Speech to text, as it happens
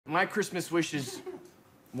My Christmas wish is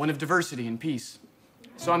one of diversity and peace.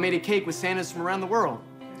 So I made a cake with Santas from around the world.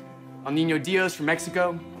 El Niño Dios from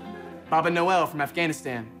Mexico, Baba Noel from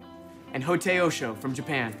Afghanistan, and Hote Osho from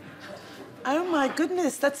Japan. Oh my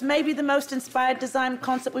goodness, that's maybe the most inspired design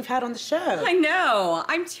concept we've had on the show. I know.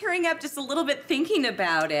 I'm tearing up just a little bit thinking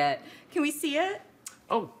about it. Can we see it?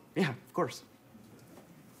 Oh, yeah, of course.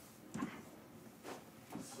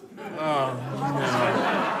 Oh,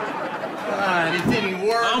 no. God, it didn't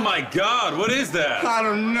work. Oh, my God, what is that? I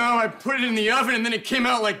don't know. I put it in the oven, and then it came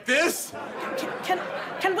out like this.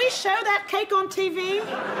 Can we show that cake on TV?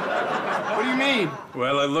 What do you mean?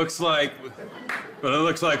 Well, it looks like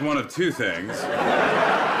one of two things.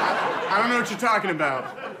 I don't know what you're talking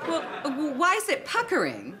about. Well, why is it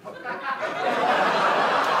puckering?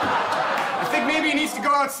 I think maybe he needs to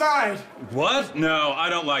go outside. What? No, I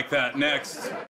don't like that. Next.